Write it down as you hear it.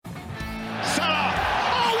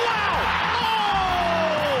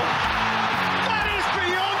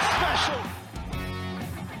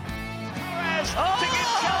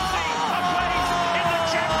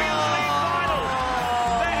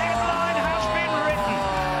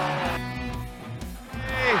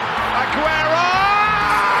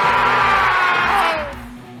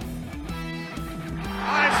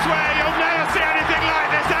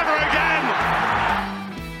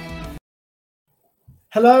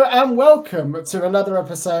Hello and welcome to another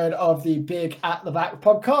episode of the Big at the Back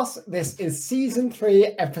podcast. This is season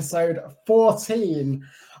 3, episode 14.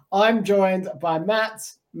 I'm joined by Matt.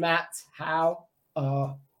 Matt, how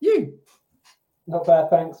are you? Not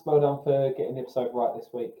bad, thanks. Well done for getting the episode right this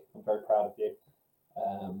week. I'm very proud of you.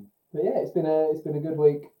 But yeah, it's been a good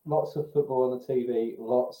week. Lots of football on the TV,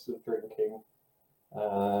 lots of drinking.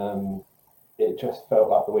 It just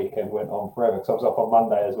felt like the weekend went on forever because I was off on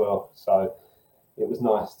Monday as well, so it was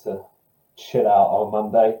nice to chill out on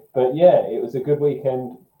Monday. But yeah, it was a good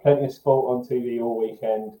weekend. Plenty of sport on TV all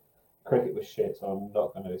weekend. Cricket was shit, so I'm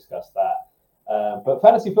not going to discuss that. But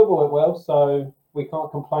fantasy football went well, so we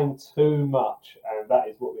can't complain too much, and that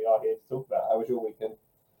is what we are here to talk about. How was your weekend?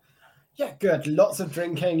 Yeah, good. Lots of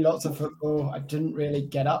drinking, lots of football. I didn't really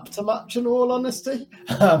get up to much, in all honesty.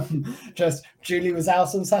 Just Julie was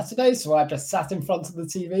out on Saturday, so I just sat in front of the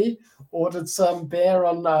TV, ordered some beer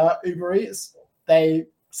on Uber Eats. They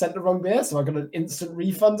sent the wrong beer, so I got an instant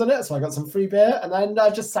refund on it. So I got some free beer, and then I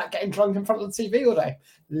just sat getting drunk in front of the TV all day,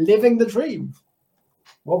 living the dream.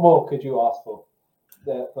 What more could you ask for?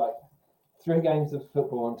 Like 3 games of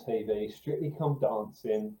football on TV, Strictly Come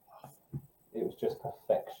Dancing. It was just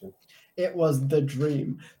perfection. It was the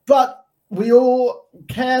dream. But we all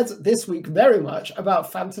cared this week very much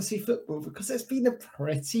about fantasy football because it's been a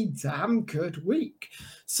pretty damn good week.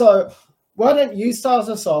 So why don't you start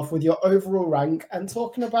us off with your overall rank and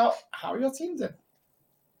talking about how your team did?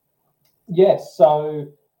 Yes, so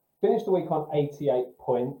finished the week on 88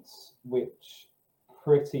 points, which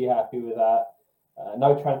pretty happy with that.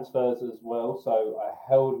 No transfers as well, so I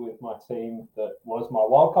held with my team that was my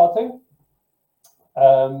wildcard team.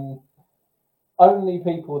 Only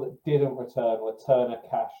people that didn't return were Turner,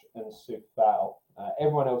 Cash, and Sufal.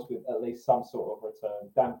 Everyone else with at least some sort of return.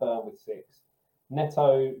 Dan Burn with 6.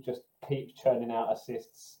 Neto just keeps churning out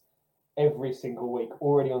assists every single week,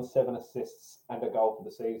 already on 7 assists and a goal for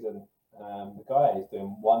the season. The guy is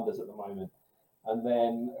doing wonders at the moment. And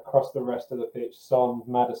then across the rest of the pitch, Son,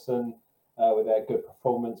 Maddison, with their good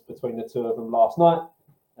performance between the two of them last night.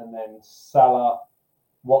 And then Salah,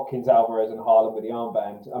 Watkins, Alvarez, and Haaland with the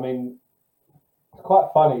armband. I mean, it's quite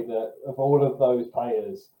funny that of all of those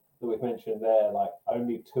players that we've mentioned there, like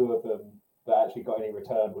only 2 of them that actually got any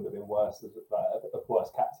return would have been worse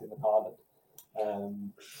captain than Haaland.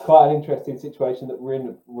 Quite an interesting situation that we're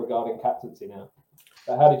in regarding captaincy now.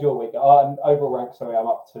 But how did your week go? And overall rank, I'm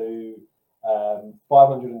up to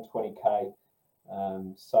 520k.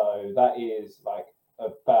 So that is like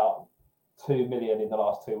about 2 million in the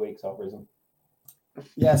last 2 weeks I've risen.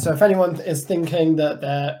 Yeah, so if anyone is thinking that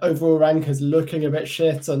their overall rank is looking a bit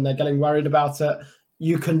shit and they're getting worried about it,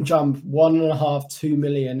 you can jump 1.5, 2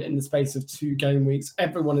 million in the space of 2 game weeks.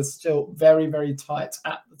 Everyone is still very, very tight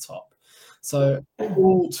at the top. So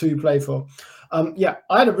all to play for. I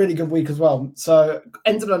had a really good week as well. So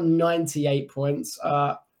ended on 98 points.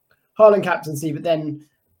 Haaland captaincy, but then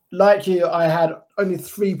like you, I had only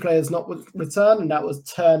 3 players not return, and that was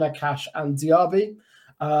Turner, Cash, and Diaby.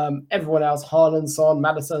 Everyone else, Haaland, Son,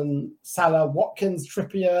 Maddison, Salah, Watkins,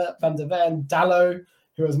 Trippier, Van der Ven, Dallo,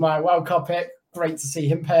 who was my wildcard pick. Great to see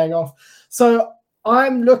him paying off. So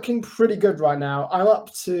I'm looking pretty good right now. I'm up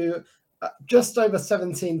to just over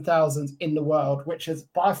 17,000 in the world, which is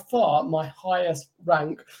by far my highest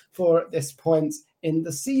rank for this point in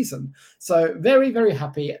the season. So very, very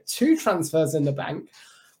happy. 2 transfers in the bank.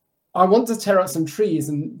 I want to tear up some trees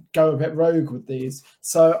and go a bit rogue with these.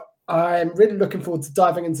 So I'm really looking forward to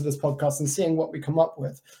diving into this podcast and seeing what we come up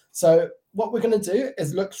with. So what we're going to do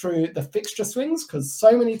is look through the fixture swings because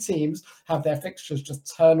so many teams have their fixtures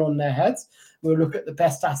just turn on their heads. We'll look at the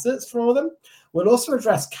best assets for all of them. We'll also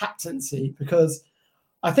address captaincy because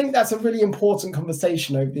I think that's a really important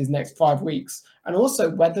conversation over these next 5 weeks, and also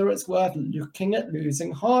whether it's worth looking at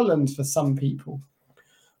losing Haaland for some people.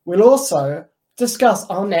 We'll also discuss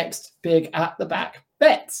our next big at the back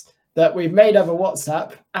bets that we've made over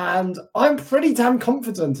WhatsApp, and I'm pretty damn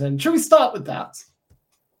confident in. Should we start with that?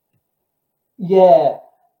 Yeah,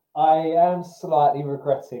 I am slightly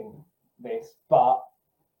regretting this, but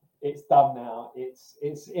it's done now. It's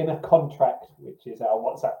in a contract, which is our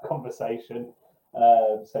WhatsApp conversation.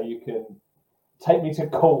 So you can take me to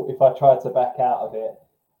court if I try to back out of it.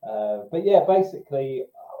 But yeah, basically,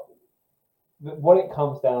 what it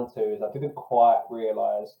comes down to is I didn't quite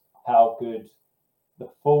realise how good the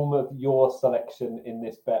form of your selection in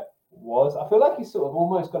this bet was. I feel like he's sort of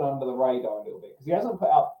almost gone under the radar a little bit because he hasn't put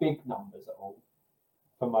out big numbers at all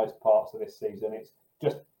for most parts of this season. It's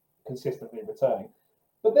just consistently returning.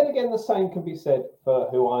 But then again, the same can be said for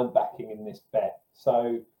who I'm backing in this bet.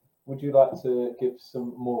 So would you like to give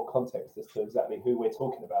some more context as to exactly who we're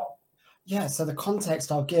talking about? Yeah, so the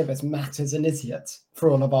context I'll give is Matt is an idiot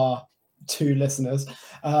for all of our 2 listeners.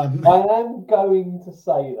 I am going to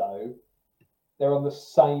say, though, they're on the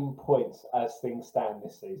same points as things stand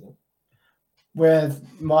this season. With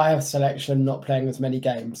my selection not playing as many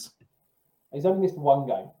games. He's only missed 1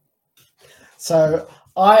 game. So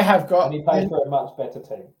I have got... And he plays for a much better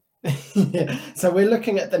team. Yeah. So we're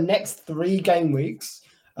looking at the next 3 game weeks.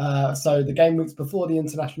 So the game weeks before the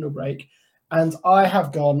international break. And I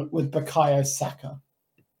have gone with Bukayo Saka.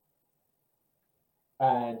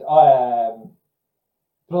 And I am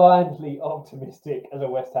blindly optimistic as a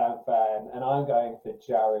West Ham fan, and I'm going for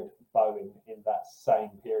Jared Bowen in that same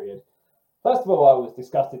period. First of all, I was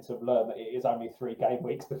disgusted to have learned that it is only 3 game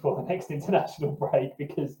weeks before the next international break,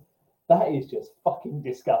 because that is just fucking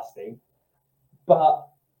disgusting. But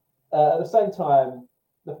at the same time,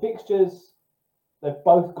 the fixtures, they've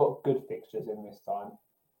both got good fixtures in this time.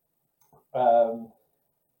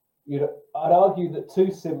 I'd argue that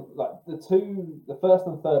the first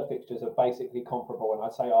and third fixtures are basically comparable, and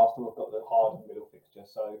I'd say Arsenal have got the hard and middle fixture.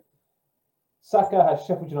 So Saka has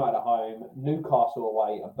Sheffield United at home, Newcastle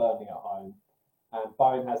away, and Burnley at home, and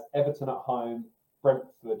Bowen has Everton at home,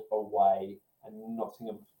 Brentford away, and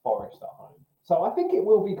Nottingham Forest at home. So I think it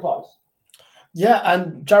will be close. Yeah,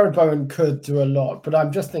 and Jared Bowen could do a lot, but I'm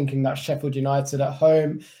just thinking that Sheffield United at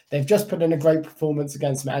home, they've just put in a great performance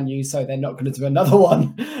against Man U, so they're not going to do another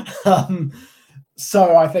one.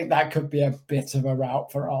 So I think that could be a bit of a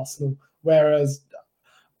rout for Arsenal. Whereas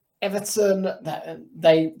Everton,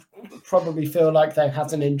 they probably feel like they've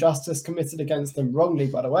had an injustice committed against them, wrongly,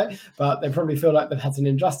 by the way, but they probably feel like they've had an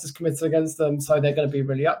injustice committed against them, so they're going to be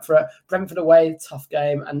really up for it. Brentford away, tough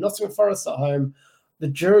game, and Nottingham Forest at home. The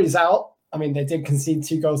jury's out. I mean, they did concede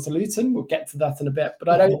 2 goals to Luton. We'll get to that in a bit, but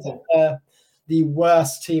I don't think they're the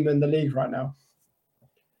worst team in the league right now.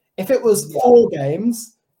 If it was 4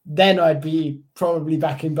 games, then I'd be probably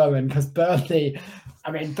backing Bowen, because Burnley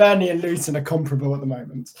and Luton are comparable at the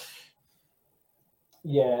moment.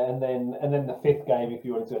 Yeah, and then the 5th game, if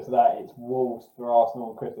you want to go to that, it's Wolves for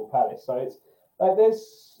Arsenal and Crystal Palace. So it's like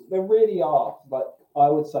there really are, like, I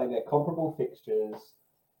would say they're comparable fixtures.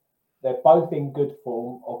 They're both in good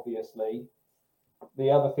form, obviously. The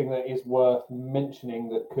other thing that is worth mentioning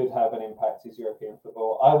that could have an impact is European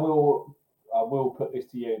football. I will put this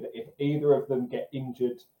to you, that if either of them get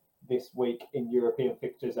injured this week in European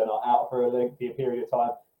fixtures and are out for a lengthy period of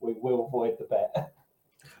time, we will void the bet.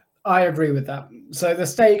 I agree with that. So the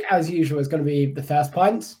stake, as usual, is going to be the first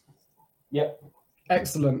pints. Yep.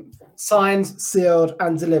 Excellent. Signed, sealed,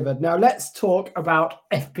 and delivered. Now let's talk about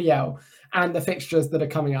FPL and the fixtures that are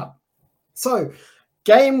coming up. So,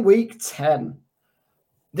 game week 10.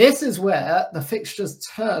 This is where the fixtures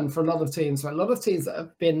turn for a lot of teams. So a lot of teams that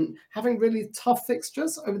have been having really tough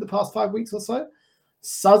fixtures over the past 5 weeks or so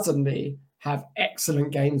suddenly have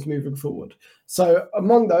excellent games moving forward. So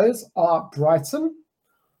among those are Brighton,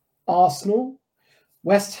 Arsenal,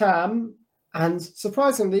 West Ham, and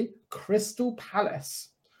surprisingly, Crystal Palace.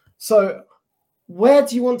 So where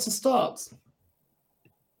do you want to start?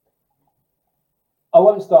 I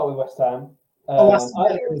won't start with West Ham. Aston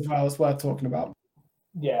Villa as well is worth talking about.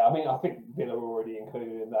 Yeah, I mean, I think Villa were already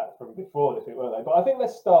included in that from before this week, weren't they? But I think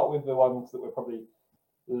let's start with the ones that we're probably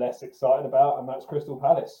less excited about, and that's Crystal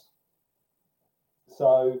Palace.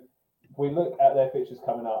 So if we look at their fixtures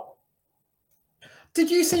coming up. Did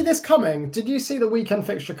you see this coming? Did you see the weekend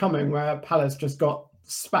fixture coming where Palace just got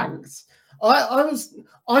spanked?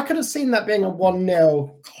 I could have seen that being a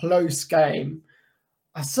 1-0 close game.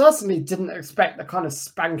 I certainly didn't expect the kind of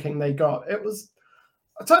spanking they got. It was,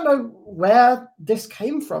 I don't know where this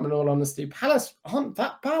came from, in all honesty. Palace aren't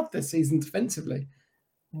that bad this season defensively.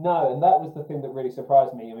 No, and that was the thing that really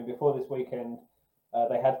surprised me. I mean, before this weekend,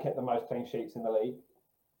 they had kept the most clean sheets in the league.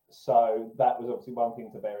 So that was obviously one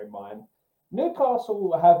thing to bear in mind.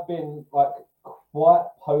 Newcastle have been quite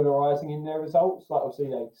polarising in their results. Like, obviously,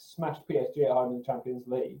 they smashed PSG at home in the Champions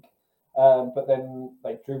League. But then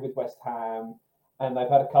they drew with West Ham. And they've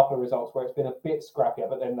had a couple of results where it's been a bit scrappier,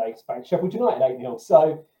 but then they spanked Sheffield United 8-0.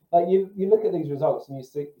 So you look at these results and you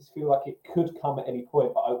feel like it could come at any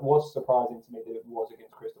point, but it was surprising to me that it was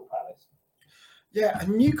against Crystal Palace. Yeah,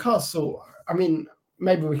 and Newcastle, I mean,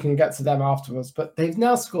 maybe we can get to them afterwards, but they've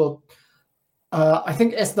now scored, I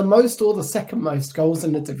think it's the most or the second most goals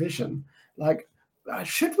in the division. Like,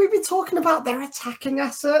 should we be talking about their attacking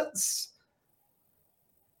assets?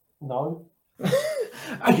 No.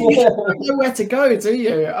 I mean, you don't know where to go, do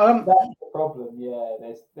you? That's the problem. Yeah,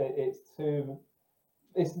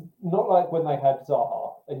 it's not like when they had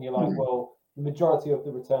Zaha, and you're like, well, the majority of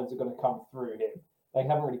the returns are going to come through him. They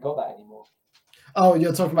haven't really got that anymore. Oh,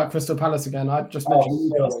 you're talking about Crystal Palace again. I just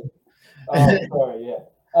mentioned Newcastle. Oh, sorry, yeah.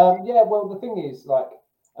 Yeah, well, the thing is, like,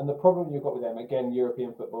 and the problem you've got with them, again,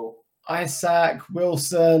 European football, Isaac,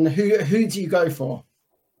 Wilson, who do you go for?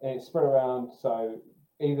 it's spread around, so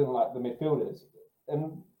even like the midfielders,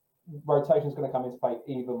 and rotation is going to come into play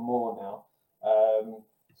even more now.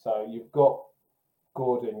 So you've got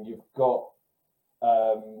Gordon, you've got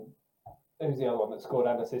who's the other one that scored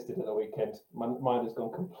and assisted at the weekend? Mine has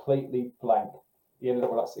gone completely blank. He ended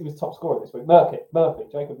up with he was top scorer this week.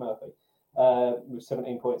 Jacob Murphy, with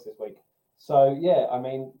 17 points this week. So yeah, I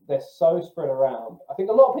mean they're so spread around. I think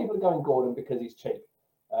a lot of people are going Gordon because he's cheap,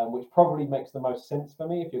 which probably makes the most sense for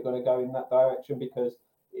me if you're going to go in that direction because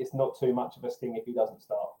it's not too much of a sting if he doesn't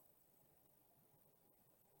start.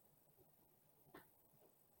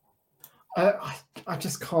 I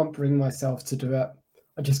just can't bring myself to do it.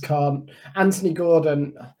 I just can't. Anthony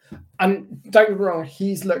Gordon, and don't get me wrong,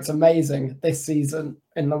 he's looked amazing this season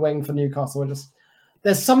in the wing for Newcastle.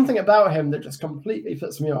 There's something about him that just completely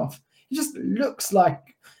puts me off. He just looks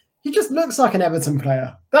like an Everton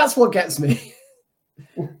player. That's what gets me.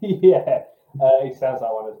 Yeah, he sounds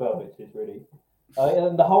like one as well, which is really.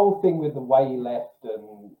 And the whole thing with the way he left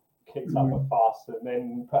and kicked up a fuss, and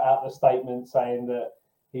then put out the statement saying that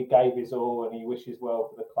he gave his all and he wishes well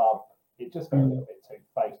for the club. It just got a little bit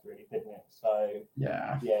two-faced, really, didn't it? So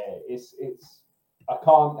yeah, it's. I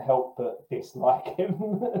can't help but dislike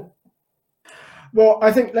him. Well,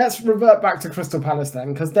 I think let's revert back to Crystal Palace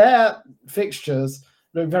then, because their fixtures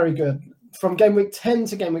look very good. From game week 10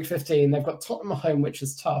 to game week 15, they've got Tottenham at home, which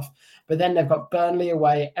is tough, but then they've got Burnley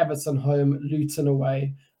away, Everton home, Luton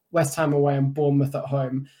away, West Ham away, and Bournemouth at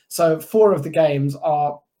home. So 4 of the games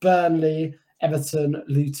are Burnley, Everton,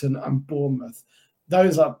 Luton, and Bournemouth.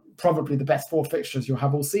 Those are probably the best 4 fixtures you'll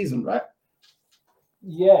have all season, right?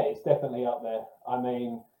 Yeah, it's definitely up there. I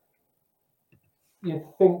mean, you'd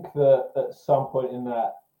think that at some point in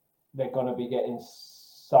that they're going to be getting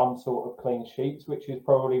some sort of clean sheets, which is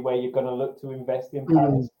probably where you're going to look to invest in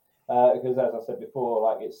Palace. Because as I said before,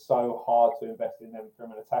 like it's so hard to invest in them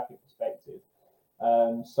from an attacking perspective.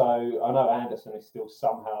 So I know Anderson is still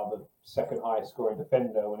somehow the second highest scoring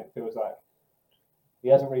defender when it feels like he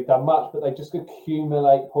hasn't really done much, but they just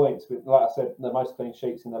accumulate points with, like I said, the most clean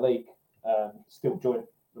sheets in the league, still joint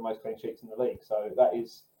the most clean sheets in the league. So that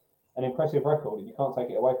is an impressive record, and you can't take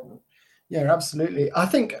it away from them. Yeah, absolutely. I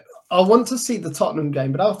think I want to see the Tottenham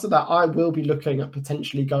game, but after that, I will be looking at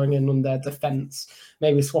potentially going in on their defence,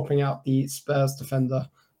 maybe swapping out the Spurs defender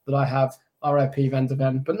that I have, RIP Van de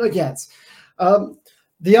Ven, but not yet.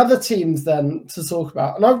 The other teams then to talk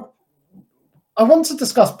about, and I want to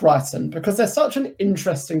discuss Brighton because they're such an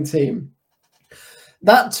interesting team.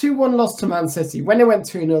 That 2-1 loss to Man City, when it went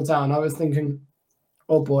 2-0 down, I was thinking,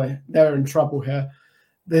 oh boy, they're in trouble here.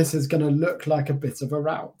 This is going to look like a bit of a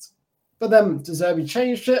rout. But then De Zerbi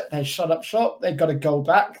changed it. They shut up shop. They got a goal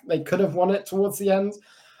back. They could have won it towards the end.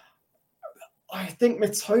 I think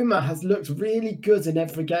Mitoma has looked really good in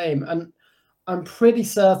every game. And I'm pretty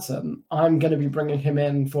certain I'm going to be bringing him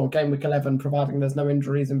in for game week 11, providing there's no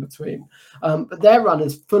injuries in between. But their run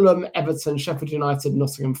is Fulham, Everton, Sheffield United,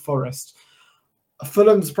 Nottingham Forest.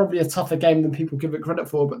 Fulham's probably a tougher game than people give it credit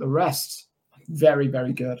for, but the rest, very,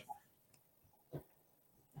 very good.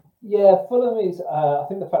 Yeah, Fulham is, I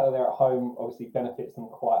think the fact that they're at home obviously benefits them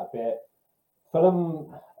quite a bit.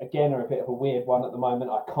 Fulham, again, are a bit of a weird one at the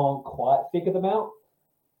moment. I can't quite figure them out.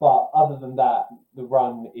 But other than that, the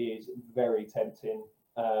run is very tempting.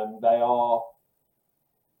 They're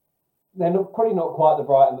probably not quite the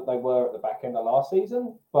Brighton that they were at the back end of last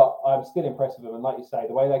season, but I'm still impressed with them. And like you say,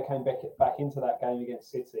 the way they came back into that game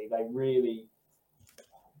against City, they were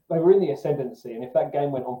in the ascendancy. And if that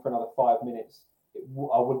game went on for another 5 minutes,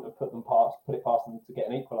 I wouldn't have put it past them to get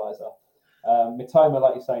an equaliser. Mitoma,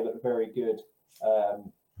 like you say, looked very good.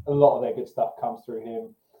 A lot of their good stuff comes through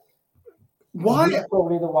him. Why? He's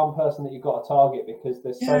probably the one person that you've got to target because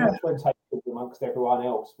there's so much rotation amongst everyone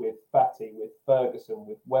else with Fatty, with Ferguson,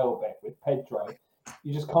 with Welbeck, with Pedro.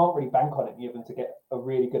 You just can't really bank on it given to get a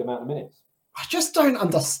really good amount of minutes. I just don't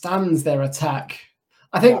understand their attack.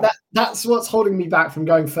 I think that's what's holding me back from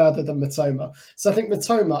going further than Mitoma. So I think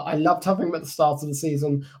Mitoma, I loved having him at the start of the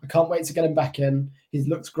season. I can't wait to get him back in. He's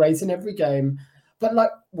looked great in every game. But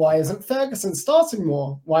why isn't Ferguson starting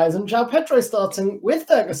more? Why isn't João Pedro starting with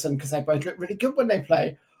Ferguson? Because they both look really good when they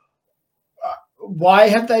play. Why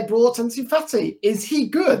have they brought Ansu Fati? Is he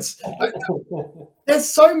good? There's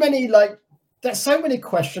so many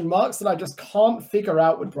question marks that I just can't figure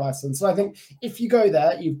out with Brighton. So I think if you go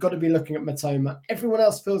there, you've got to be looking at Mitoma. Everyone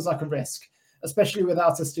else feels like a risk, especially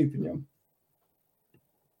without Estupiñán.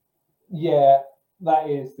 Yeah, that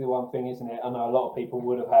is the one thing, isn't it? I know a lot of people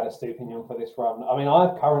would have had a Stupinian for this run. I mean,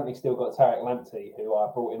 I've currently still got Tarek Lamptey, who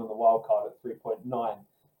I brought in on the wild card at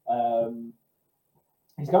 3.9.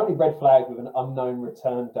 He's currently red flagged with an unknown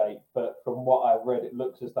return date, but from what I've read, it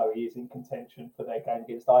looks as though he is in contention for their game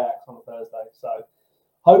against Ajax on Thursday. So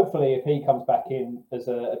hopefully, if he comes back in as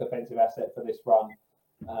a defensive asset for this run,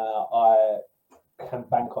 I can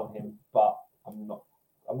bank on him, but I'm not.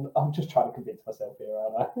 I'm just trying to convince myself here,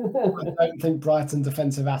 aren't I don't think Brighton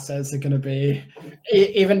defensive assets are going to be,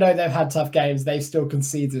 even though they've had tough games, they've still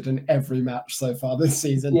conceded in every match so far this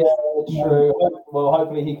season. Yeah, true. Well,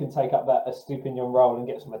 hopefully he can take up that Estupinian role and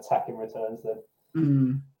get some attacking returns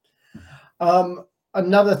then.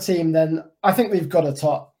 Another team then, I think we've got to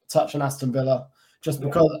touch on Aston Villa, just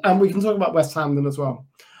because, and we can talk about West Ham then as well.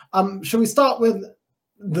 Shall we start with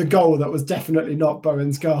the goal that was definitely not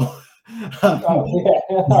Bowen's goal?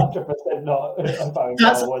 100% not.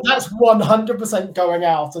 That's 100% going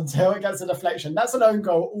out until it gets a deflection. That's an own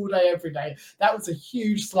goal all day, every day. That was a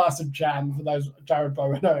huge slice of jam for those Jared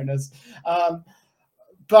Bowen owners.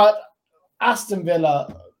 But Aston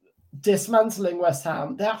Villa dismantling West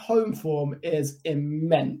Ham, their home form is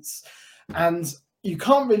immense. And you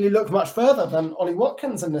can't really look much further than Ollie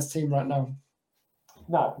Watkins in this team right now.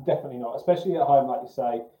 No, definitely not. Especially at home, like you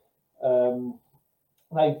say.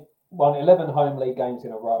 They've won 11 home league games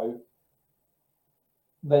in a row.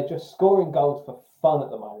 They're just scoring goals for fun at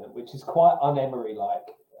the moment, which is quite un-Emery-like.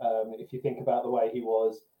 If you think about the way he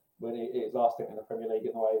was when his last stint in the Premier League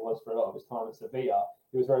and the way he was for a lot of his time at Sevilla,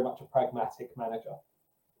 he was very much a pragmatic manager.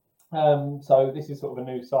 So this is sort of a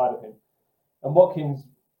new side of him. And Watkins'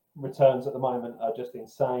 returns at the moment are just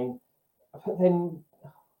insane. But then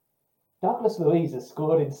Douglas Luiz has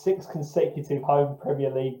scored in 6 consecutive home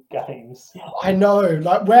Premier League games. I know,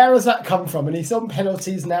 like, where has that come from? And he's on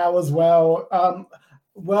penalties now as well.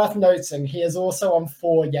 Worth noting, he is also on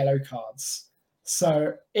 4 yellow cards.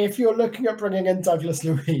 So if you're looking at bringing in Douglas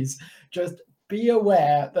Luiz, just be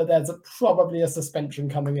aware that there's probably a suspension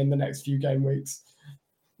coming in the next few game weeks.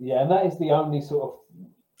 Yeah, and that is the only sort of...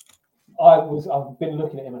 I've been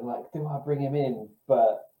looking at him and like, do I bring him in?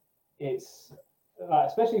 But it's...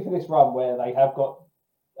 especially for this run where they have got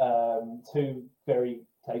 2 very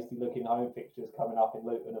tasty looking home fixtures coming up in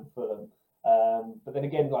Luton and Fulham. But then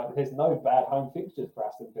again, like, there's no bad home fixtures for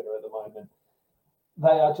Aston Villa at the moment.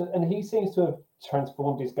 They are just, and he seems to have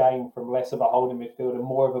transformed his game from less of a holding midfield and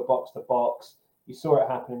more of a box to box. You saw it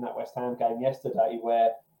happen in that West Ham game yesterday,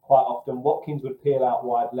 where quite often Watkins would peel out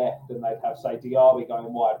wide left and they'd have, say, Diaby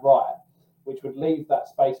going wide right, which would leave that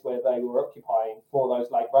space where they were occupying for those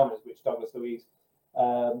late runners, which Douglas Luiz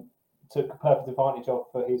took perfect advantage of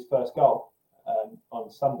for his first goal on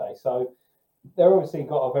Sunday. So they've obviously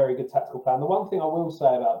got a very good tactical plan. The one thing I will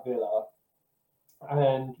say about Villa,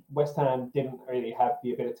 and West Ham didn't really have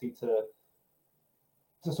the ability to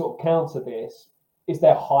sort of counter this, is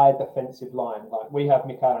their high defensive line. Like, we have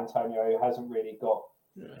Mikel Antonio, who hasn't really got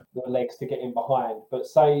the legs to get in behind, but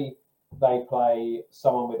say they play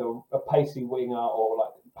someone with a pacey winger or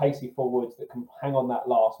like pacey forwards that can hang on that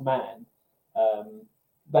last man,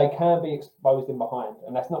 they can be exposed in behind,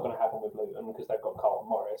 and that's not going to happen with Luton because they've got Carlton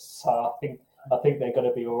Morris. So I think they're going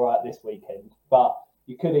to be all right this weekend. But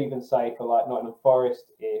you could even say for like Nottingham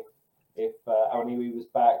Forest, if Aroniwi was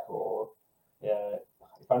back, or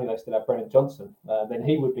if only they still have Brennan Johnson, then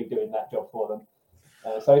he would be doing that job for them.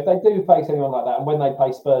 So if they do face anyone like that, and when they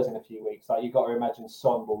play Spurs in a few weeks, like, you've got to imagine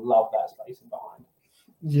Son will love that space in behind.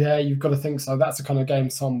 Yeah, you've got to think so. That's the kind of game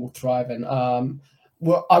Son will thrive in.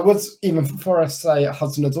 Well, I was even for Forest say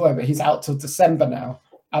Hudson-Odoi, but he's out till December now,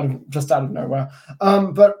 out of nowhere.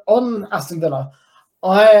 But on Aston Villa,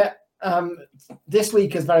 this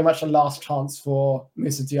week is very much a last chance for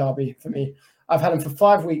Moussa Diaby for me. I've had him for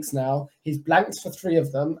 5 weeks now. He's blanked for 3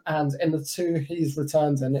 of them, and in the 2 he's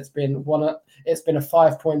returned in, it's been a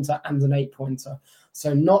 5-pointer and an 8-pointer.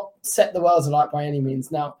 So not set the worlds alight by any means.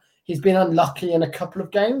 Now, he's been unlucky in a couple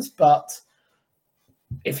of games, but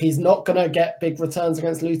if he's not going to get big returns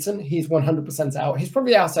against Luton, he's 100% out. He's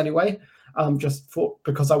probably out anyway,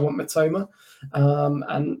 because I want Mitoma.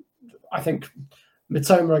 And I think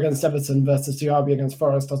Mitoma against Everton versus Diaby against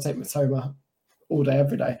Forest, I'll take Mitoma all day,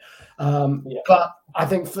 every day. But I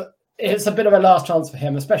think it's a bit of a last chance for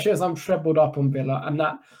him, especially as I'm trebled up on Villa, and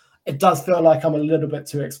that it does feel like I'm a little bit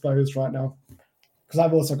too exposed right now because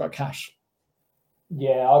I've also got cash.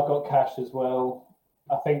 Yeah, I've got cash as well.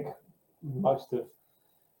 I think most of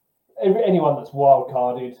anyone that's wild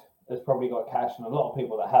carded has probably got cash, and a lot of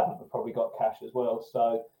people that haven't have probably got cash as well.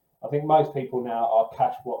 So I think most people now are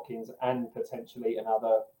cash Watkins and potentially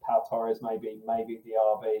another Pau Torres, maybe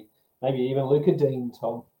Diaby, maybe even Luca Dean,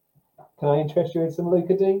 Tom. Can I interest you in some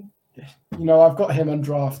Luca Dean? You know, I've got him on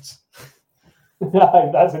drafts. No,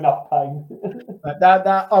 that's enough pain.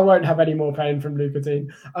 that I won't have any more pain from Luca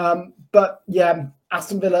Dean. But yeah,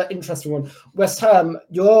 Aston Villa, interesting one. West Ham,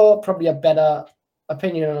 you're probably a better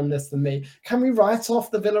opinion on this than me. Can we write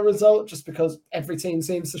off the Villa result just because every team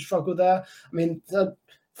seems to struggle there? I mean,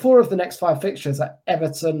 4 of the next 5 fixtures are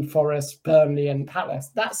Everton, Forest, Burnley, and Palace.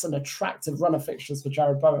 That's an attractive run of fixtures for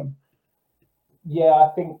Jared Bowen. Yeah, I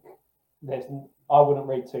think I wouldn't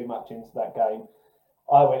read too much into that game.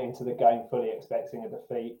 I went into the game fully expecting a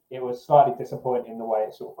defeat. It was slightly disappointing the way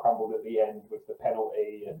it sort of crumbled at the end with the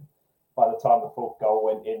penalty. And by the time the 4th goal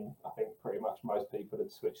went in, I think pretty much most people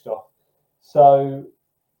had switched off. So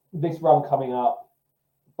this run coming up,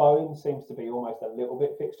 Bowen seems to be almost a little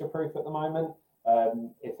bit fixture proof at the moment.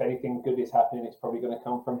 If anything good is happening, it's probably going to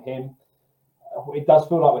come from him. It does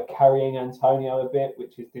feel like we're carrying Antonio a bit,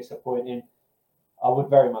 which is disappointing. I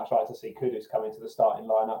would very much like to see Kudus come into the starting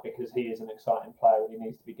lineup because he is an exciting player and he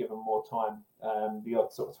needs to be given more time. The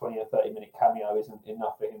odd sort of 20 or 30 minute cameo isn't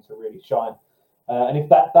enough for him to really shine. And if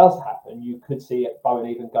that does happen, you could see Bowen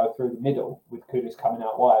even go through the middle with Kudus coming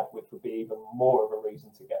out wide, which would be even more of a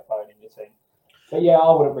reason to get Bowen in your team. But yeah,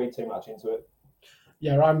 I wouldn't read too much into it.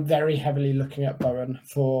 Yeah, I'm very heavily looking at Bowen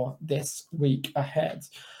for this week ahead.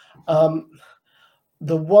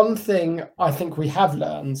 The one thing I think we have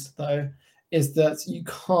learned, though, is that you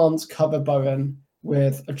can't cover Bowen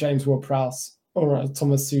with a James Ward-Prowse or a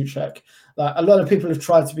Thomas Souček. Like, a lot of people have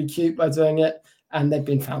tried to be cute by doing it, and they've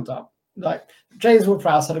been found out. Like, James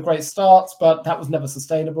Ward-Prowse had a great start, but that was never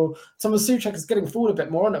sustainable. Thomas Souček is getting forward a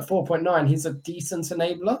bit more, and at 4.9, he's a decent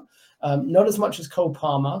enabler. Not as much as Cole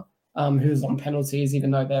Palmer, who's on penalties,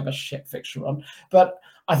 even though they have a shit fixture on. But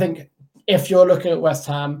I think if you're looking at West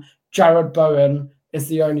Ham, Jared Bowen is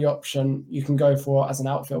the only option you can go for as an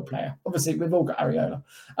outfield player. Obviously, we've all got Areola.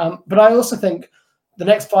 But I also think the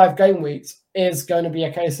next 5 game weeks is going to be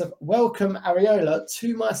a case of welcome Areola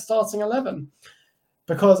to my starting 11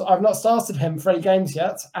 because I've not started him for 8 games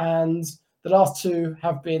yet. And the last 2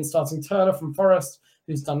 have been starting Turner from Forest,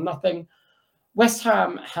 who's done nothing. West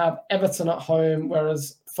Ham have Everton at home,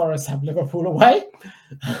 whereas Forest have Liverpool away.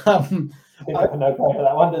 No play for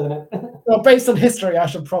that one, doesn't it? Well, based on history, I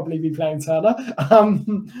should probably be playing Turner.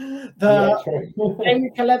 Game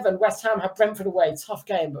week 11, West Ham have Brentford away, tough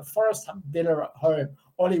game, but Forest have Villa at home.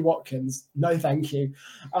 Ollie Watkins, no thank you.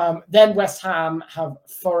 Then West Ham have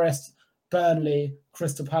Forest, Burnley,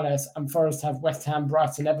 Crystal Palace, and Forest have West Ham,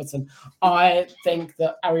 Brighton, Everton. I think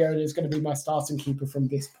that Areola is going to be my starting keeper from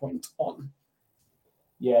this point on.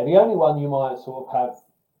 Yeah, the only one you might sort of have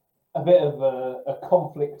a bit of a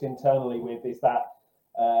conflict internally with is that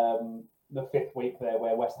the 5th week there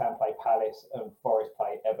where West Ham play Palace and Forest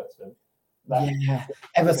play Everton.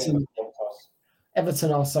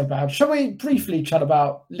 Everton are so bad. Shall we briefly chat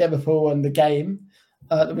about Liverpool and the game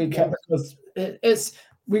the weekend? Yeah. Because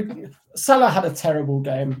Salah had a terrible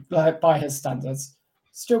game, like by his standards.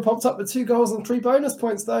 Still popped up with 2 goals and 3 bonus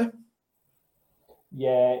points though.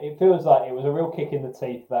 Yeah, it feels like it was a real kick in the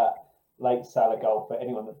teeth, that late Salah goal, for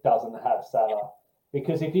anyone that doesn't have Salah.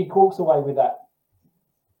 Because if he walks away with that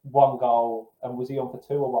 1 goal, and was he on for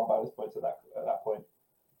 2 or 1 bonus points at that point?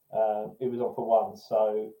 It was on for 1.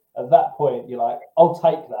 So at that point, you're like, I'll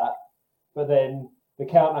take that. But then the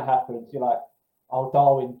counter happens. You're like, oh,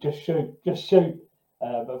 Darwin, just shoot.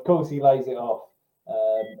 But of course, he lays it off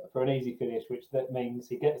for an easy finish, which that means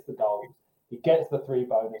he gets the goals. He gets the 3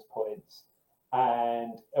 bonus points.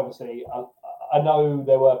 And obviously, I know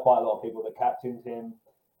there were quite a lot of people that captained him.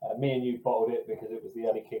 Me and you bottled it because it was the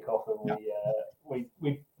early kickoff, and we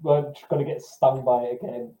weren't going to get stung by it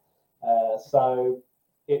again. And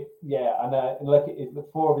look at the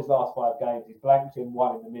 4 of his last 5 games, he's blanked in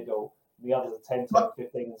 1 in the middle. The others are 10, 10,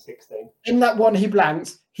 15, and 16. In that one he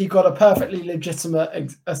blanked, he got a perfectly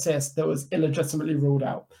legitimate assist that was illegitimately ruled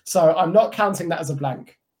out. So I'm not counting that as a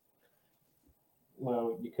blank.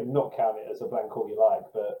 Well, you can not count it as a blank all you like,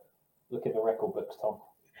 but look at the record books, Tom.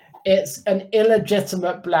 It's an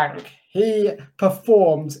illegitimate blank. He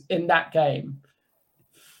performed in that game.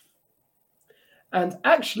 And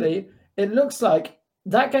actually, it looks like,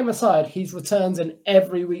 that game aside, he's returned in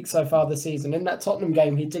every week so far this season. In that Tottenham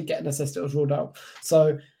game, he did get an assist that was ruled out.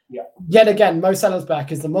 So, Yet again, Mo Salah's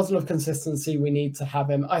back is the model of consistency we need to have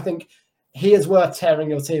him. I think he is worth tearing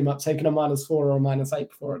your team up, taking a -4 or a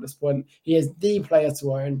 -8 for at this point. He is the player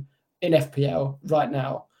to own in FPL right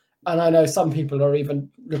now. And I know some people are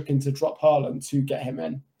even looking to drop Haaland to get him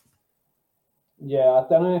in. Yeah, I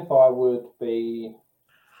don't know if I would be...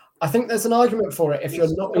 I think there's an argument for it. If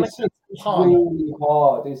you're not going to captain Haaland, really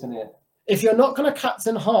hard, isn't it? If you're not going to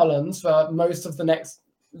captain Haaland for most of the next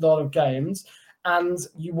lot of games, and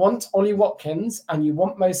you want Ollie Watkins and you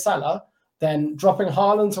want Mo Salah, then dropping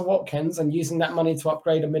Haaland to Watkins and using that money to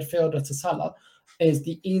upgrade a midfielder to Salah is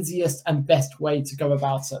the easiest and best way to go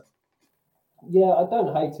about it. Yeah, I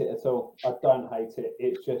don't hate it at all. I don't hate it.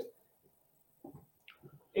 It's just,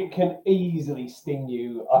 it can easily sting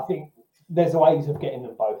you. I think there's ways of getting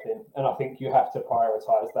them both in, and I think you have to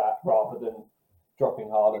prioritise that rather than dropping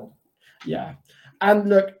Haaland. Yeah. And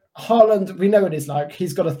look, Haaland, we know what he's like.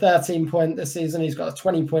 He's got a 13-point this season. He's got a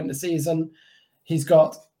 20-point this season. He's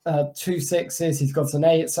got 2 6s. He's got an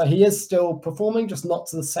 8. So he is still performing, just not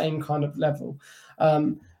to the same kind of level.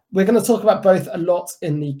 We're going to talk about both a lot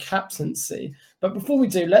in the captaincy. But before we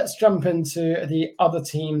do, let's jump into the other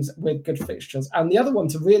teams with good fixtures. And the other one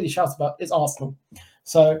to really shout about is Arsenal.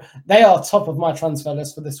 So they are top of my transfer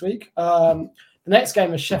list for this week. The next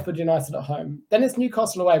game is Sheffield United at home. Then it's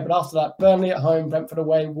Newcastle away, but after that, Burnley at home, Brentford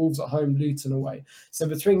away, Wolves at home, Luton away. So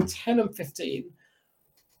between 10 and 15,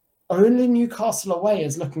 only Newcastle away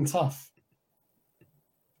is looking tough.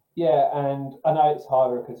 Yeah, and I know it's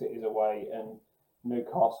harder because it is away, and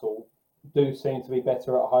Newcastle do seem to be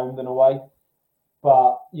better at home than away.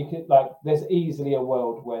 But you could there's easily a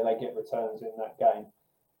world where they get returns in that game.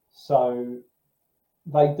 So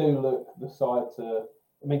they do look the side to.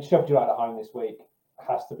 I mean, Sheffield United at home this week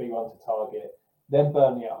has to be one to target. Then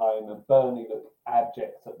Burnley at home, and Burnley look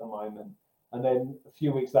abject at the moment. And then a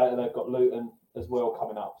few weeks later, they've got Luton as well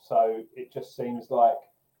coming up. So it just seems like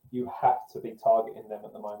you have to be targeting them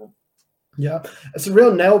at the moment. Yeah, it's a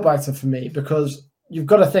real nail biter for me because you've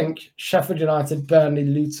got to think Sheffield United, Burnley,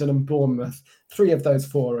 Luton, and Bournemouth. 3 of those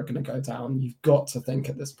 4 are going to go down. You've got to think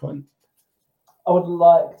at this point. I would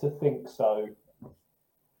like to think so.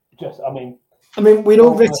 I mean, we'd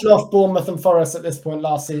all written off Bournemouth and Forest at this point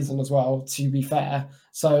last season as well, to be fair.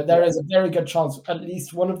 So there is a very good chance at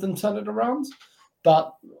least one of them turn it around,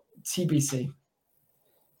 but TBC.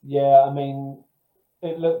 Yeah, I mean,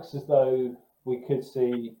 it looks as though we could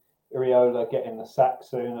see Iriola getting the sack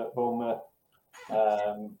soon at Bournemouth,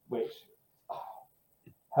 which,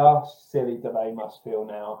 how silly do they must feel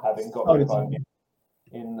now, having got rid of him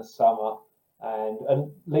in the summer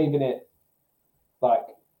and leaving it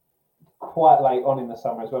quite late on in the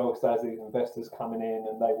summer as well, because there's these investors coming in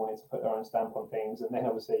and they wanted to put their own stamp on things. And then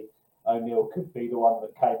obviously O'Neill could be the one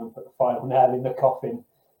that came and put the final nail in the coffin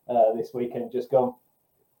this weekend, just gone.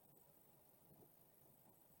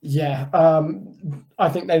 Yeah, I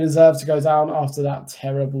think they deserve to go down after that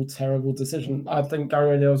terrible, terrible decision. I think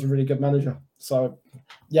Gary O'Neill is a really good manager. So,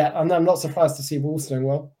 yeah, and I'm not surprised to see Wolves doing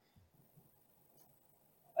well.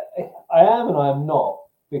 I am and I am not,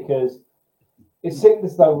 because it seemed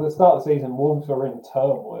as though at the start of the season, Wolves were in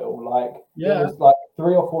turmoil. It was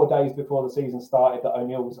 3 or 4 days before the season started that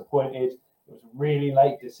O'Neill was appointed. It was a really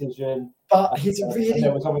late decision. But he's really... And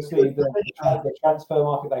there was obviously the transfer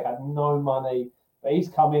market. They had no money. But he's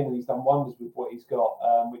come in and he's done wonders with what he's got,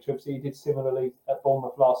 which obviously he did similarly at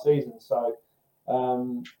Bournemouth last season. So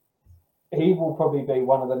he will probably be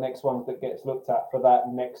one of the next ones that gets looked at for that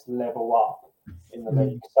next level up in the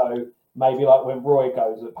league. So maybe when Roy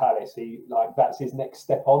goes at Palace, that's his next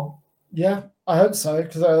step on. Yeah, I hope so,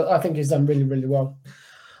 because I think he's done really, really well.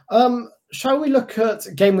 Shall we look at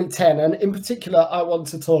game week 10? And in particular, I want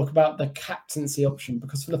to talk about the captaincy option,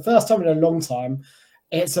 because for the first time in a long time,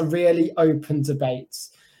 it's a really open debate.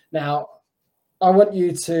 Now, I want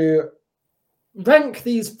you to rank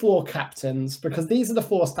these 4 captains, because these are the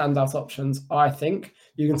 4 standout options, I think.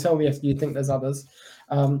 You can tell me if you think there's others.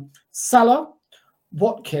 Salah,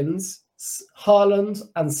 Watkins, Haaland,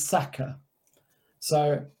 and Saka.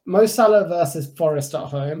 So Mo Salah versus Forest at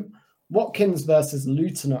home, Watkins versus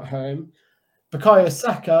Luton at home, Bukayo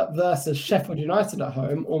Saka versus Sheffield United at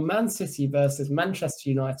home, or Man City versus Manchester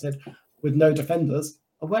United with no defenders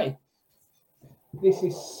away. This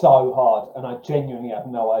is so hard, and I genuinely have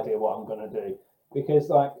no idea what I'm going to do,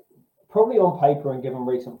 because probably on paper and given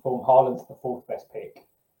recent form, Haaland's the 4th best pick.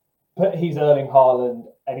 But he's Erling Haaland,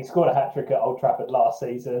 and he scored a hat-trick at Old Trafford last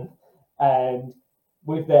season. And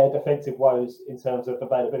with their defensive woes in terms of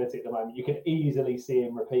availability at the moment, you can easily see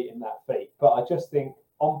him repeating that feat. But I just think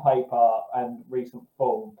on paper and recent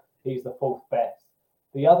form, he's the 4th best.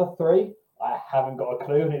 The other 3, I haven't got a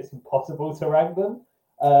clue, and it's impossible to rank them.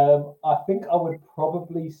 I think I would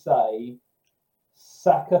probably say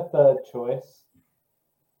Saka 3rd choice,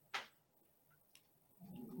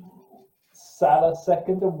 Salah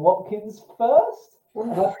 2nd, and Watkins 1st.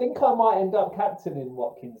 And I think I might end up captaining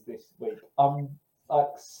Watkins this week. I'm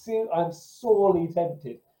sorely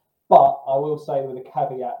tempted, but I will say with a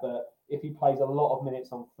caveat that if he plays a lot of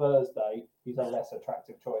minutes on Thursday, he's a less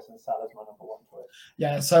attractive choice, and Salah's my number 1 choice.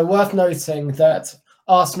 Yeah, so worth noting that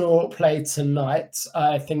Arsenal play tonight,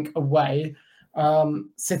 I think, away.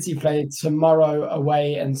 City play tomorrow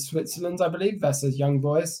away in Switzerland, I believe, versus Young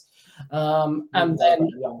Boys. And then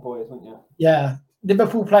Young Boys, wouldn't you? Yeah,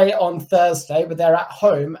 Liverpool play on Thursday, but they're at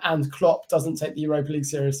home, and Klopp doesn't take the Europa League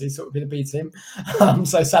seriously, so it would be the B team.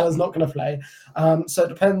 So Salah's not going to play. So it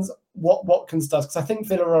depends what Watkins does, because I think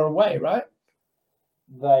Villa are away, right?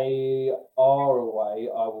 They are away.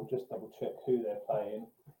 I will just double check who they're playing.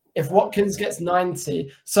 If Watkins gets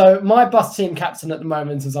 90, so my bus team captain at the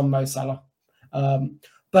moment is on Mo Salah.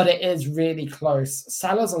 But it is really close.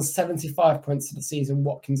 Salah's on 75 points for the season,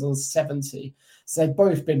 Watkins on 70. So they've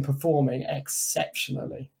both been performing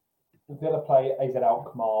exceptionally. Villa play AZ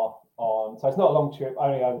Alkmaar on, so it's not a long trip,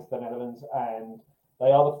 only over to the Netherlands, and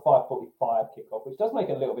they are the 5:45 kickoff, which does make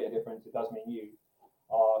a little bit of difference. It does mean you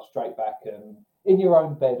are straight back and in your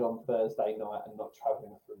own bed on Thursday night and not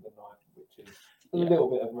travelling through the night, which is a little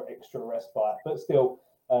bit of extra respite. But still,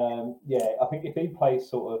 I think if he plays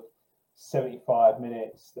sort of 75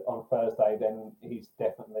 minutes on Thursday, then he's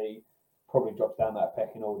definitely probably drops down that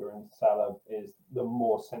pecking order, and Salah is the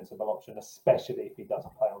more sensible option, especially if he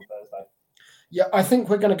doesn't play on Thursday. Yeah, I think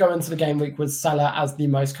we're going to go into the game week with Salah as the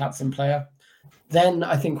most captain player. Then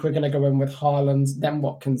I think we're going to go in with Haaland, then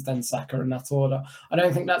Watkins, then Saka in that order. I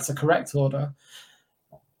don't think that's a correct order.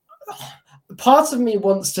 Part of me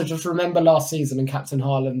wants to just remember last season and Captain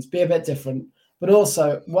Haaland, be a bit different. But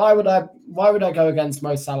also, why would I go against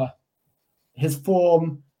Mo Salah? His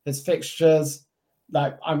form, his fixtures.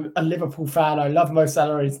 Like, I'm a Liverpool fan. I love Mo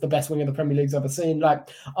Salah. He's the best winger the Premier League's ever seen.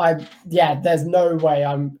 There's no way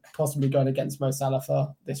I'm possibly going against Mo Salah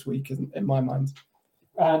for this week, in my mind.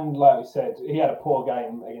 And like we said, he had a poor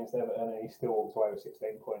game against Everton and he still walked away with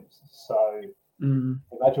 16 points. So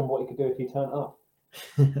imagine what he could do if he turned up.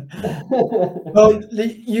 Well,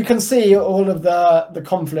 you can see all of the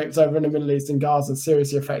conflict over in the Middle East and Gaza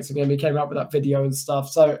seriously affecting him. He came up with that video and stuff.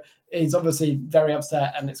 So he's obviously very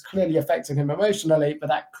upset and it's clearly affecting him emotionally, but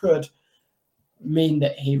that could mean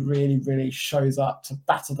that he really, really shows up to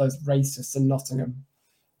batter those racists in Nottingham.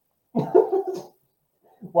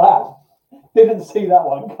 Wow. Didn't see that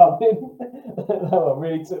one coming. That one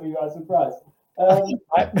really took me by surprise. I'm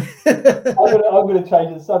going to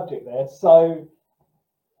change the subject there. So,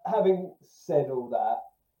 having said all that,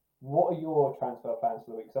 what are your transfer plans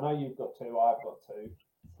for the week? Because I know you've got two, I've got two,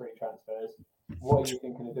 3 transfers. What are you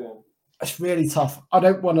thinking of doing? It's really tough. I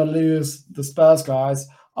don't want to lose the Spurs guys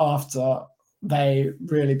after they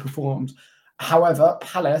really performed. However,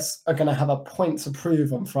 Palace are going to have a point to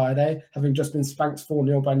prove on Friday, having just been spanked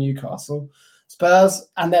 4-0 by Newcastle. Spurs,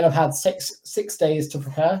 and they'll have had six days to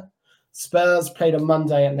prepare. Spurs played on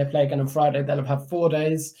Monday and they play again on Friday. They'll have had 4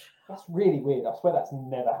 days. That's really weird. I swear that's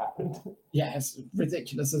never happened. Yeah, it's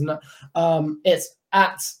ridiculous, isn't it? It's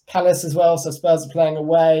at Palace as well, so Spurs are playing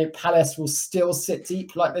away. Palace will still sit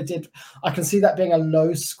deep like they did. I can see that being a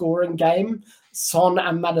low-scoring game. Son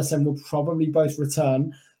and Maddison will probably both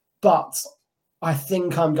return, but I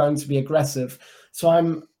think I'm going to be aggressive. So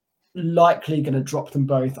I'm likely going to drop them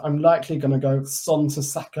both. I'm likely going to go Son to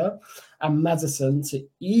Saka and Maddison to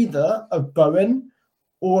either a Bowen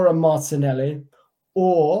or a Martinelli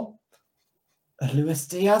or a Luis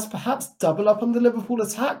Diaz, perhaps double up on the Liverpool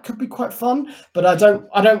attack. Could be quite fun, but I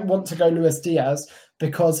don't want to go Luis Diaz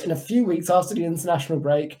because in a few weeks after the international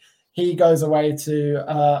break, he goes away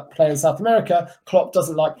to play in South America. Klopp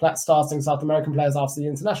doesn't like starting South American players after the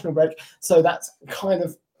international break, so that's kind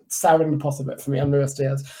of souring the pot a bit for me on Luis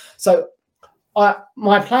Diaz. So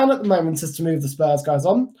my plan at the moment is to move the Spurs guys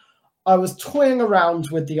on. I was toying around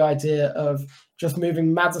with the idea of just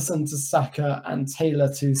moving Maddison to Saka and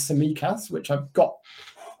Taylor to Tsimikas, which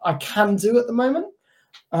I can do at the moment,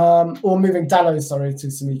 or moving Dalot, to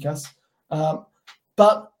Tsimikas.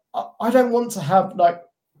 But I don't want to have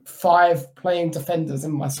 5 playing defenders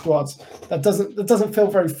in my squad. That doesn't feel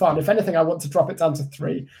very fun. If anything, I want to drop it down to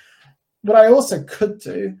 3. What I also could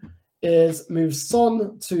do is move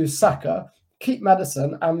Son to Saka, keep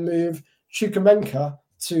Maddison, and move Chukwuemeka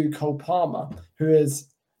to Cole Palmer, who is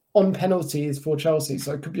on penalties for Chelsea.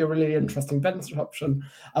 So it could be a really interesting bench option.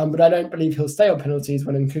 But I don't believe he'll stay on penalties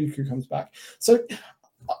when Nkunku comes back. So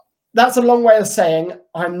that's a long way of saying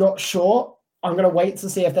I'm not sure. I'm going to wait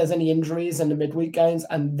to see if there's any injuries in the midweek games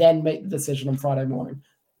and then make the decision on Friday morning.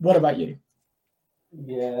 What about you?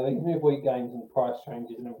 Yeah, these midweek games and price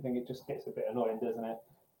changes and everything, it just gets a bit annoying, doesn't it?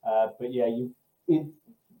 But yeah, you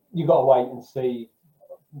got to wait and see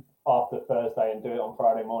after Thursday and do it on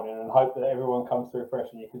Friday morning and hope that everyone comes through fresh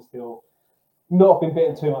and you can still not been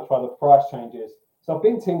bitten too much by the price changes. So I've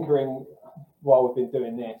been tinkering while we've been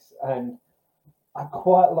doing this, and I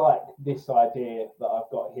quite like this idea that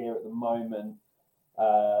I've got here at the moment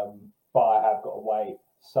but I have got to wait.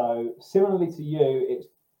 So similarly to you,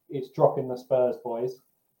 it's dropping the Spurs boys,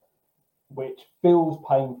 which feels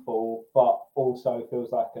painful, but also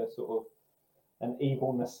feels like a sort of an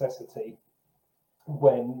evil necessity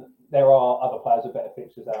when there are other players with better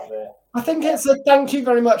fixtures out there. I think it's a thank you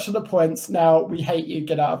very much for the points. Now we hate you.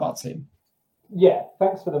 Get out of our team. Yeah,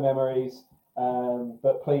 thanks for the memories,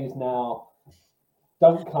 but please now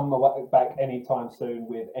don't come back anytime soon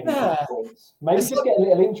with any points. Maybe just get a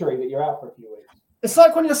little injury that you're out for a few weeks. It's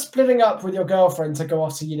like when you're splitting up with your girlfriend to go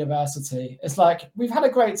off to university. It's like, we've had a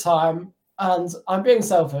great time, and I'm being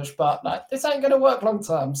selfish, but like this ain't going to work long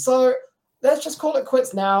term. So let's just call it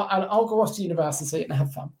quits now, and I'll go off to university and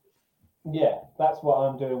have fun. Yeah, that's what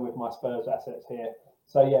I'm doing with my Spurs assets here.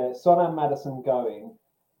 So yeah, Son and Maddison going,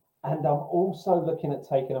 and I'm also looking at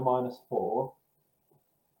taking a -4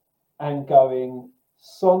 and going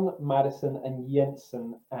Son, Maddison, and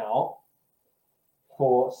Jensen out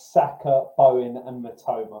for Saka, Bowen, and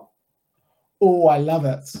Matoma. Oh, I love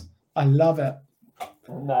it. I love it.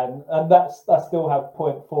 And I still have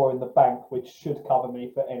 0.4 in the bank, which should cover me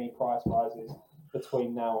for any price rises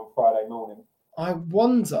between now and Friday morning. I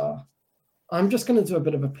wonder. I'm just going to do a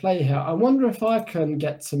bit of a play here. I wonder if I can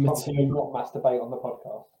get to Matoma. Not masturbate on the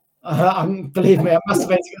podcast. Believe me, I'm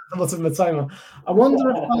masturbating at the bottom of Matoma. I wonder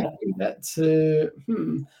if I can get to.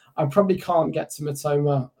 I probably can't get to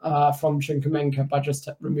Matoma from Chukwuemeka by just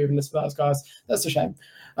removing the Spurs guys. That's a shame.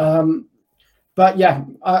 But yeah,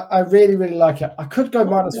 I really, really like it. I could go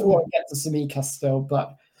 -4 and get to Tsimikas still,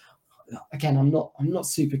 but again, I'm not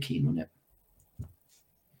super keen on it.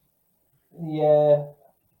 Yeah.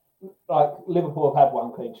 Like Liverpool have had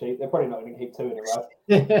one clean sheet. They're probably not going to keep 2 in a row.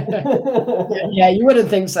 Yeah, you wouldn't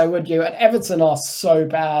think so, would you? And Everton are so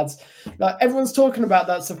bad. Like everyone's talking about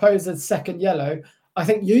that supposed second yellow. I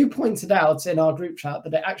think you pointed out in our group chat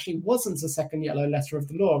that it actually wasn't a second yellow letter of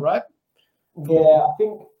the law, right? Yeah, I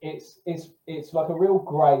think it's like a real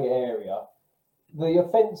grey area. The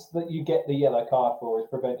offence that you get the yellow card for is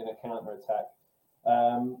preventing a counter attack.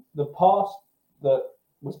 The pass that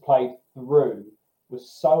was played through was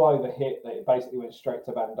so overhit that it basically went straight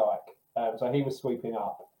to Van Dijk. So he was sweeping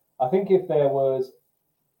up. I think if there was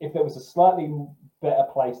a slightly better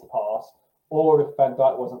placed pass, or if Van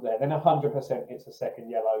Dijk wasn't there, then 100% it's a second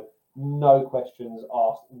yellow, no questions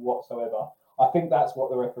asked whatsoever. I think that's what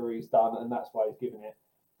the referee's done, and that's why he's given it.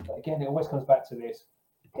 But again, it always comes back to this: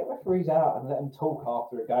 get referees out and let them talk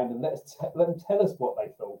after a game, and let them tell us what they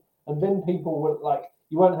thought. And then people will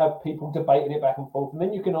you won't have people debating it back and forth, and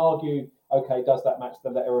then you can argue, okay, does that match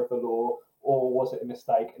the letter of the law, or was it a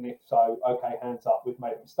mistake? And if so, okay, hands up, we've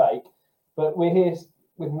made a mistake. But we're here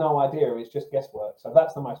with no idea; it's just guesswork. So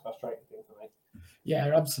that's the most frustrating thing for me.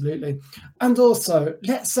 Yeah, absolutely. And also,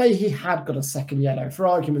 let's say he had got a second yellow, for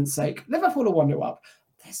argument's sake. Liverpool are 1-0 up.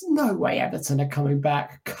 There's no way Everton are coming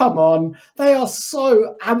back. Come on. They are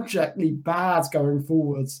so abjectly bad going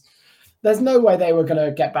forwards. There's no way they were going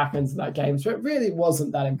to get back into that game. So it really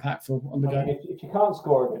wasn't that impactful on the game. If you can't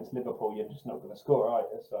score against Liverpool, you're just not going to score, are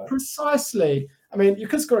you? So. Precisely. I mean, you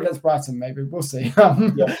could score against Brighton, maybe. We'll see. Yeah,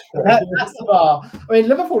 sure. That's the bar. I mean,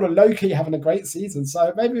 Liverpool are low-key having a great season,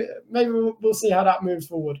 so maybe we'll see how that moves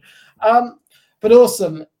forward. But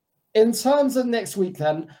awesome. In terms of next week,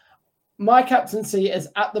 then, my captaincy is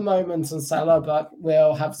at the moment on Salah, but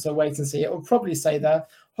we'll have to wait and see. It will probably stay there.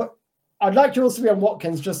 I'd like yours to be on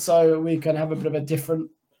Watkins just so we can have a bit of a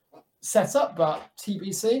different setup, but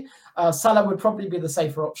TBC. Salah would probably be the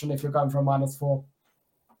safer option if you're going for a -4.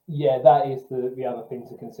 Yeah, that is the other thing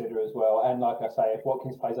to consider as well. And like I say, if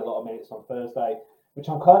Watkins plays a lot of minutes on Thursday, which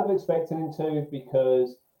I'm kind of expecting him to,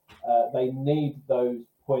 because they need those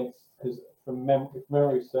points, because if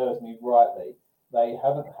memory serves me rightly, they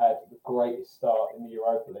haven't had the greatest start in the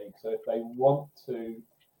Europa League. So if they want to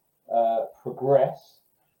progress,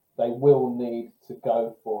 they will need to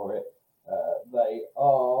go for it. They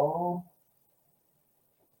are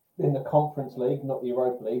in the Conference League, not the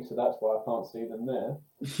Europa League, so that's why I can't see them there.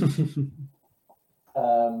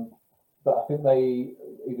 But I think they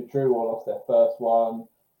either drew or lost their first one,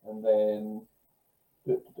 and then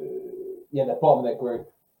they're bottom of their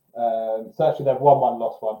group. So actually, they've won one,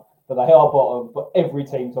 lost one, but they are bottom. But every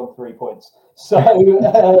team's on 3 points, so they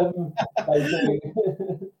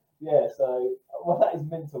do. Yeah, so that is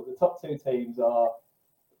mental. The top 2 teams are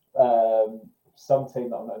some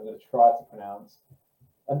team that I'm not going to try to pronounce,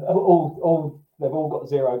 and they've all got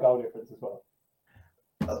 0 goal difference as well.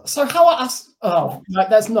 So how are us? Oh,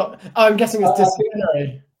 that's not. I'm guessing it's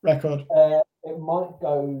disciplinary record. It might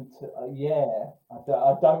go to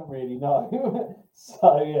I don't really know.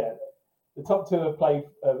 So yeah, the top 2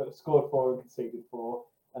 have scored 4 and conceded 4.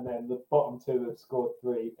 and then the bottom two have scored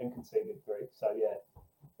 3 and conceded 3. So yeah,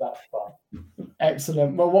 that's fun.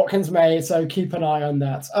 Excellent. Well, Watkins may, so keep an eye on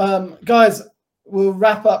that. Guys, we'll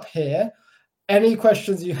wrap up here. Any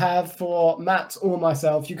questions you have for Matt or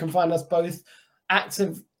myself, you can find us both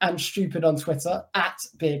active and stupid on Twitter at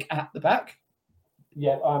Big at the Back.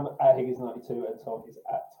 Yeah, I'm at Higgins92 and Tom is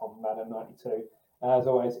at TomMadden92. As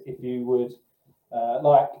always, if you would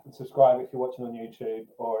like and subscribe if you're watching on YouTube,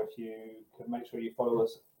 or if you could make sure you follow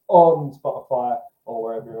us on Spotify or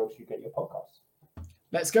wherever else you get your podcasts.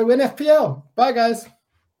 Let's go win FPL. Bye, guys.